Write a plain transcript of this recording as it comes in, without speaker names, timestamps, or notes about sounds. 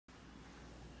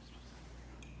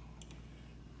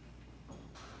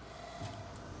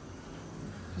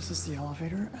This is the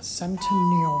elevator at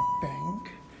Centennial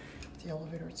Bank. The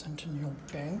elevator at Centennial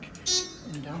Bank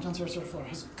in downtown Sarasota, Florida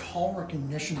has call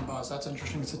recognition buzz. That's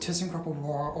interesting. It's a ThyssenKrupp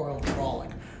Aurora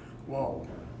Oildraulic. Whoa.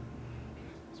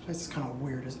 This place is kind of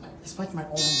weird. This place might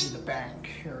only be the bank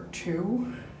here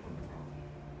too.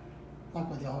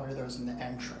 Luckily the elevator is in the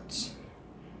entrance,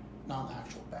 not the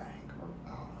actual bank. Or I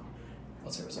don't know.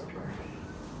 Let's see what's up here.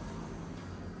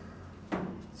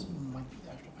 This might be the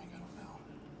actual bank. I don't know.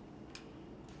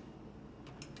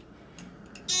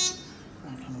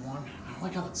 911. I don't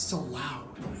like how that's so loud.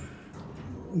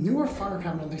 Newer fire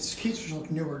cabinet. These keys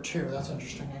look newer too. That's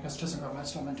interesting. I guess ThyssenKrupp might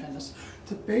still maintain this.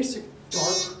 The basic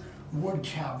dark wood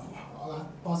cab. Oh,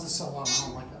 that buzzes so loud. I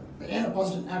don't like that. And it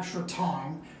buzzed an extra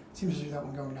time. Seems to do that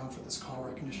when going down for this call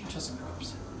recognition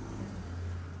ThyssenKrupp's.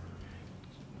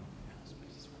 This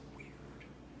place is weird.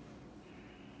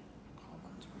 Call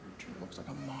button's weird too. It looks like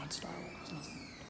a mod style.